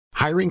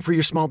Hiring for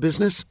your small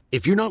business?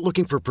 If you're not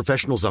looking for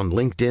professionals on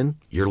LinkedIn,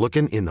 you're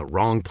looking in the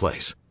wrong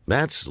place.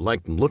 That's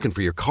like looking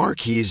for your car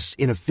keys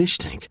in a fish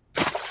tank.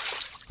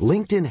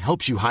 LinkedIn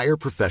helps you hire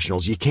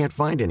professionals you can't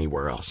find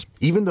anywhere else,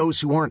 even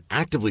those who aren't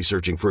actively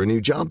searching for a new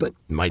job but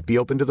might be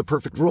open to the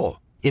perfect role.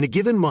 In a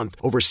given month,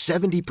 over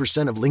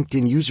 70% of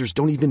LinkedIn users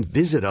don't even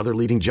visit other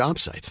leading job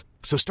sites.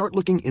 So start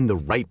looking in the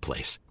right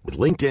place. With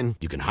LinkedIn,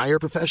 you can hire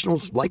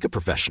professionals like a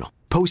professional.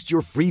 Post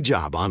your free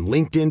job on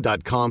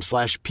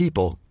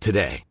linkedin.com/people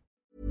today.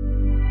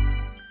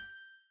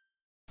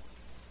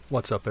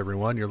 What's up,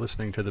 everyone? You're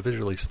listening to the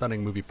Visually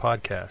Stunning Movie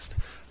Podcast,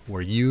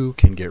 where you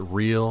can get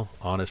real,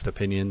 honest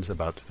opinions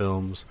about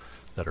films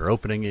that are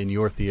opening in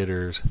your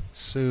theaters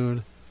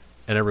soon,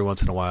 and every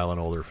once in a while an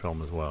older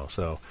film as well.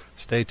 So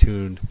stay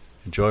tuned.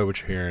 Enjoy what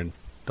you're hearing.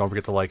 Don't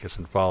forget to like us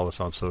and follow us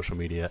on social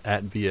media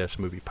at VS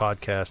Movie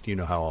Podcast. You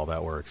know how all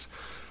that works.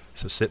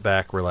 So sit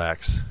back,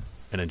 relax,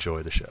 and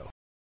enjoy the show.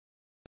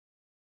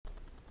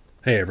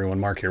 Hey everyone,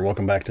 Mark here.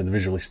 Welcome back to the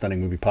Visually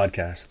Stunning Movie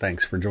Podcast.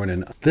 Thanks for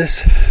joining.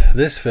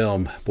 This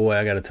film, boy,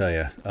 I got to tell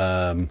you,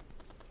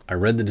 I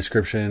read the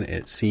description.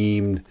 It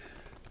seemed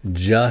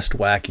just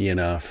wacky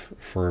enough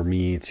for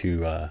me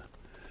to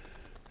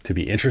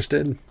be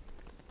interested,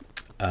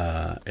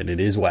 and it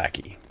is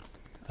wacky.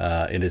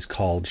 It is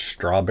called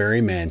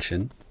Strawberry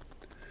Mansion,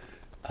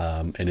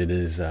 and it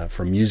is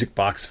from Music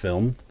Box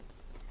Film,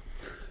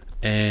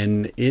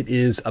 and it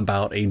is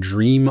about a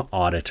dream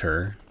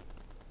auditor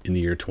in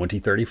the year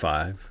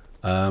 2035,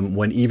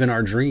 when even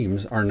our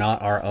dreams are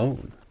not our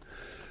own.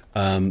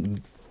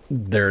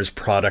 There's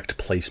product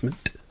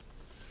placement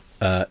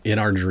in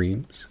our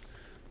dreams,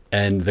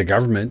 and the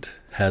government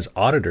has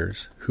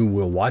auditors who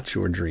will watch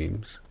your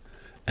dreams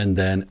and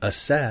then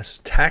assess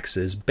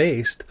taxes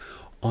based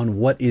on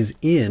what is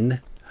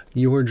in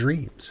your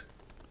dreams.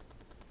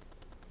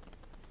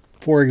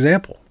 For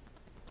example,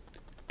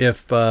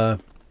 if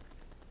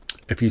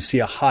you see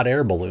a hot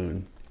air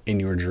balloon in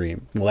your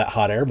dream, well, that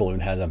hot air balloon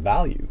has a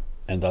value,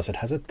 and thus it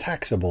has a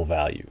taxable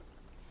value,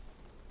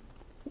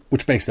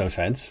 which makes no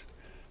sense.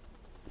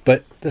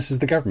 But this is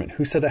the government.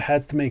 Who said it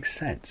has to make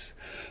sense?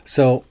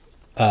 So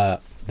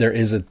there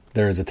is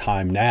a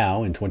time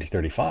now in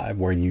 2035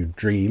 where you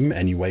dream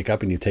and you wake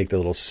up and you take the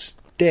little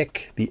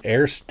stick, the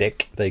air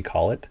stick they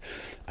call it,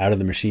 out of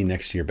the machine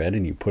next to your bed,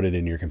 and you put it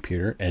in your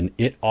computer, and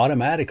it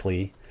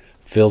automatically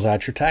fills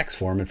out your tax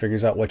form and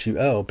figures out what you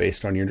owe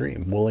based on your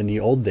dream. Well, in the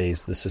old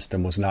days, the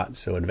system was not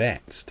so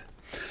advanced.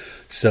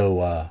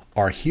 So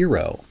our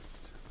hero,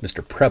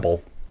 Mr.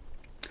 Preble,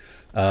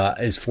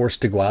 is forced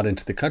to go out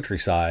into the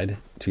countryside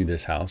to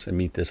this house and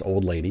meet this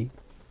old lady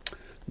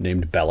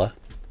named Bella,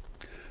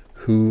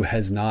 who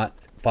has not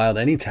filed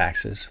any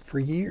taxes for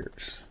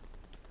years.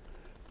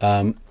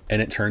 And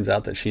it turns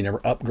out that she never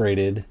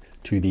upgraded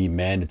to the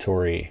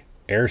mandatory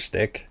air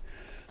stick.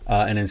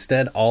 And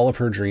instead, all of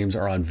her dreams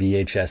are on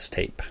VHS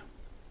tape.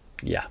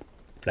 Yeah,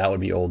 that would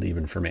be old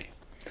even for me.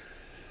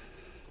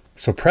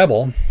 So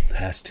Preble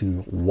has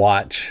to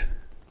watch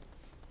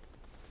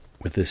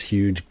with this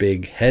huge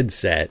big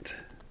headset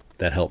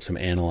that helps him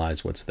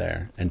analyze what's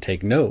there and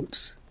take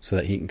notes so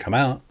that he can come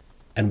out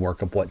and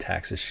work up what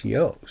taxes she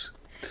owes.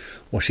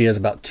 Well, she has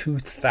about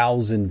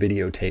 2,000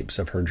 videotapes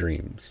of her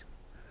dreams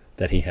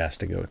that he has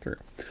to go through.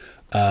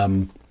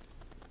 And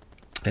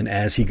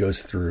as he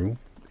goes through,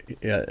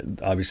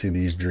 obviously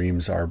these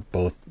dreams are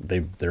both,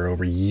 they're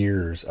over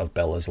years of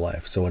Bella's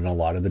life. So in a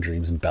lot of the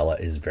dreams, Bella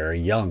is very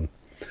young.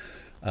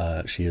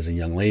 She is a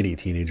young lady,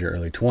 teenager,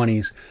 early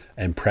 20s,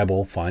 and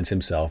Preble finds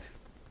himself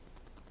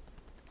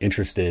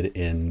interested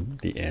in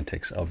the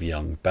antics of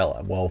young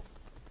Bella. Well,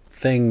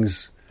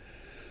 things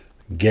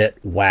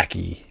get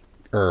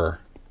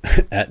wacky-er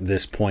at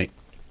this point.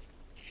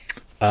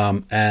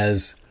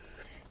 As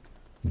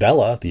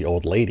Bella, the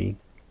old lady,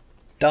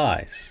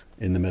 dies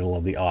in the middle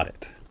of the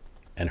audit.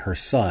 And her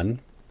son,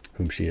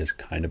 whom she is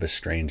kind of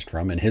estranged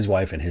from, and his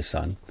wife and his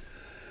son,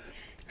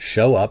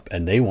 show up,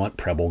 and they want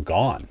Preble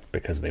gone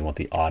because they want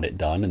the audit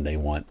done and they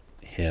want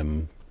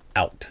him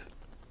out.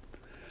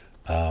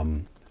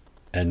 And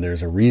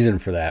there's a reason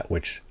for that,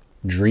 which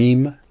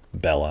Dream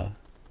Bella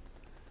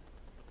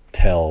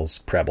tells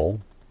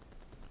Preble,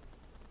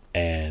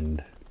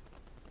 and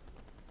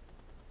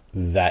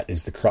that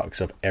is the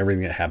crux of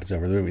everything that happens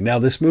over the movie. Now,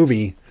 this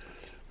movie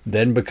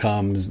then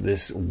becomes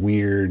this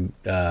weird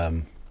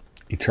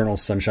Eternal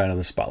Sunshine of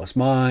the Spotless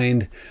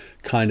Mind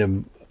kind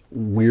of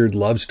weird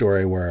love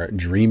story where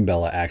Dream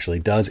Bella actually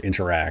does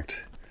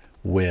interact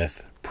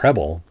with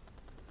Preble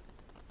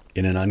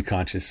in an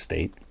unconscious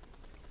state.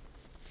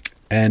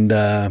 And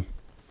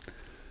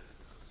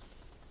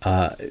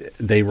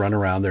they run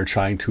around. They're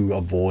trying to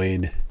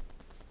avoid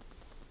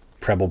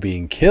Preble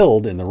being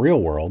killed in the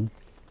real world.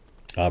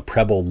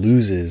 Preble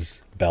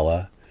loses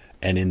Bella,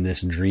 and in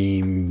this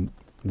dream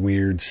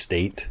weird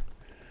state,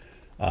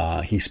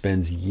 he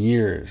spends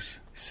years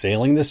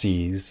sailing the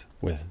seas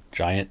with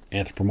giant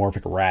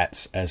anthropomorphic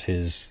rats as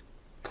his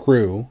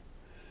crew,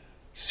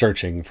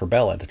 searching for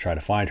Bella to try to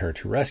find her,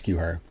 to rescue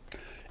her.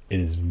 It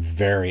is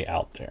very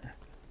out there.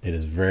 It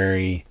is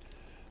very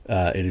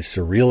It is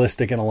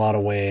surrealistic in a lot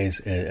of ways.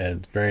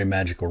 It's very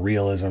magical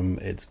realism.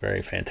 It's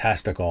very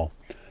fantastical.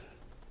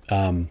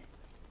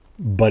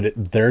 But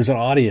there's an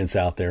audience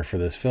out there for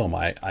this film.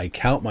 I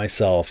count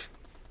myself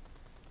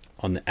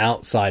on the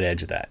outside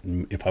edge of that.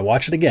 And if I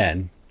watch it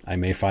again, I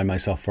may find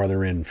myself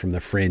farther in from the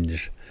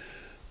fringe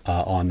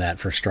on that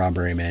for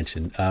Strawberry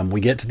Mansion.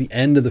 We get to the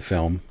end of the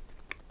film,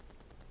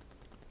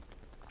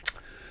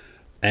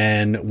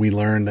 and we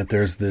learn that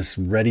there's this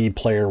Ready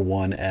Player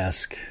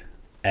One-esque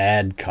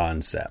ad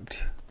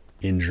concept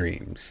in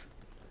dreams.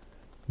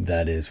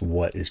 That is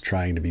what is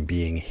trying to be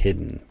being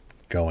hidden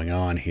going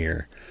on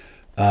here.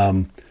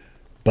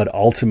 But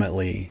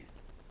ultimately,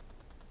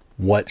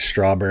 what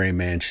Strawberry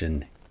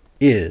Mansion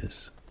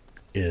is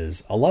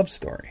a love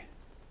story.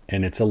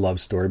 And it's a love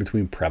story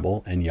between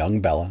Preble and young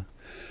Bella.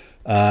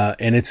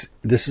 And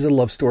this is a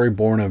love story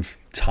born of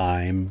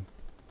time,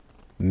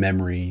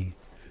 memory,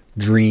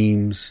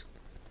 dreams,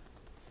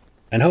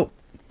 and hope.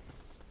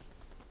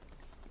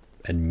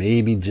 And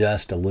maybe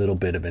just a little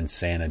bit of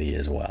insanity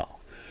as well.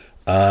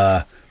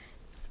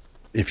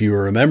 If you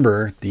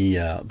remember the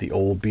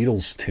old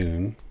Beatles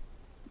tune,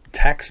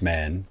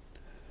 Taxman,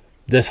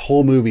 this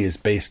whole movie is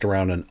based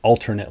around an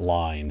alternate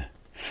line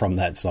from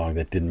that song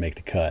that didn't make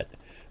the cut.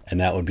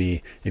 And that would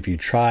be, if you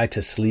try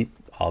to sleep,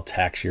 I'll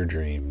tax your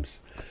dreams.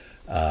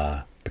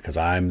 Because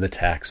I'm the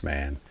tax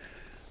man.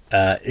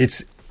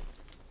 It's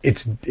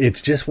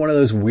just one of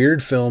those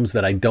weird films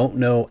that I don't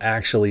know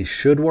actually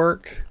should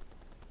work.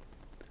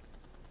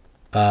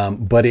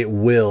 But it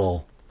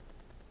will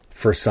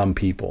for some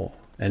people.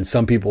 And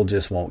some people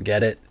just won't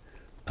get it.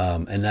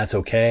 And that's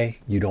okay.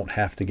 You don't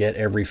have to get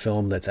every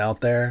film that's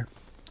out there.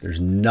 There's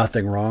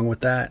nothing wrong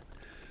with that.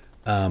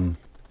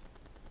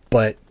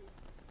 But,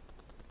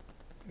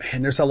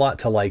 man, there's a lot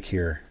to like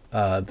here.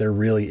 There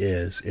really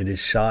is. It is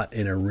shot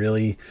in a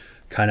really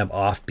kind of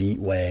offbeat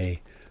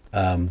way.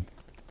 The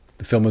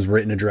film was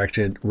written and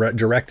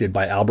directed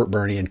by Albert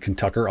Birney and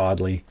Kentucker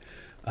Audley.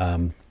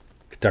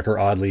 Kentucker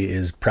Audley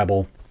is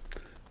Preble.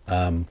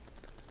 And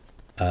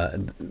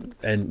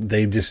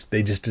they just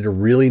did a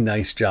really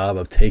nice job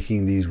of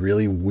taking these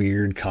really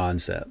weird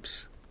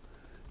concepts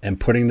and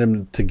putting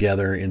them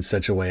together in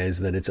such a way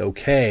as that it's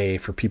okay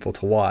for people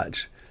to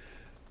watch,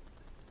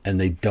 and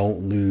they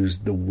don't lose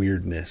the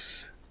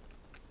weirdness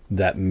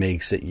that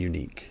makes it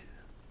unique.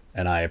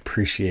 And I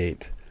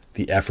appreciate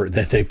the effort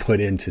that they put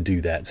in to do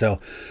that. So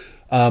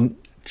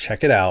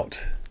check it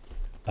out.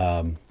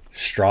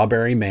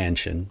 Strawberry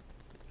Mansion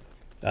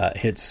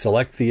hits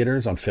select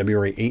theaters on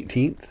February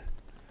 18th.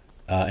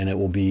 And it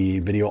will be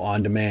video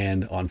on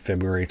demand on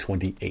February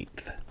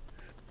 28th.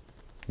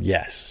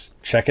 Yes,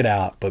 check it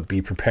out, but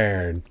be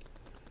prepared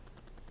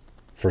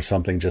for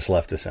something just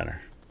left to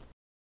center.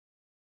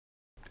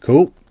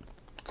 Cool.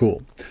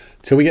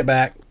 Till we get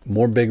back,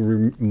 more big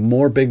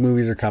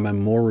movies are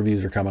coming, more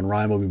reviews are coming.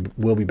 Ryan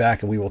will be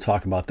back, and we will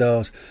talk about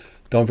those.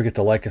 Don't forget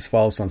to like us,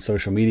 follow us on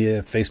social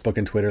media, Facebook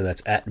and Twitter.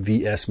 That's at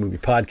VS Movie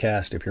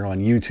Podcast. If you're on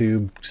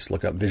YouTube, just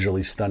look up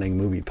Visually Stunning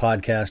Movie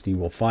Podcast. You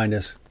will find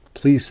us.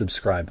 Please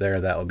subscribe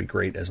there. That would be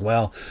great as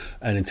well.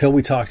 And until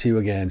we talk to you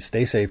again,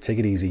 stay safe, take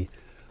it easy.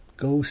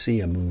 Go see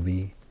a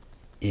movie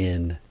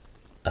in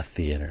a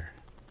theater.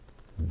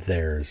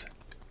 There's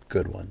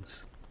good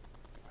ones.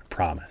 I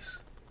promise.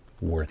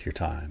 Worth your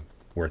time,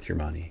 worth your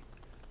money,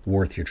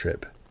 worth your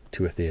trip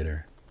to a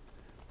theater.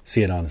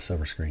 See it on the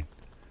silver screen.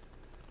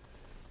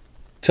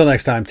 Till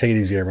next time, take it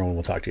easy, everyone.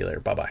 We'll talk to you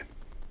later. Bye-bye.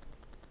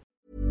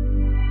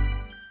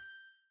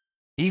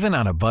 Even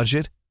on a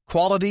budget,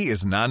 quality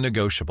is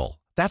non-negotiable.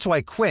 That's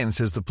why Quince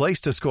is the place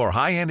to score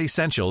high-end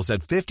essentials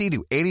at 50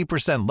 to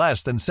 80%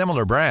 less than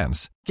similar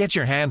brands. Get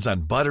your hands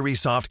on buttery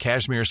soft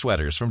cashmere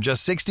sweaters from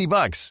just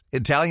 $60,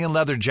 Italian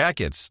leather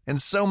jackets,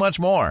 and so much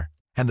more.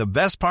 And the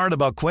best part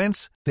about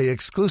Quince, they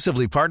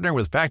exclusively partner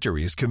with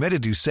factories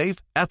committed to safe,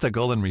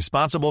 ethical, and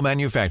responsible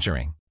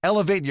manufacturing.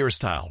 Elevate your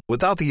style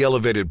without the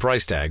elevated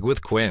price tag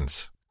with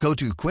Quince. Go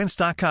to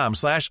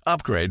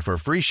quince.com/upgrade for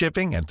free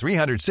shipping and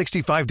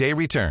 365-day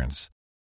returns.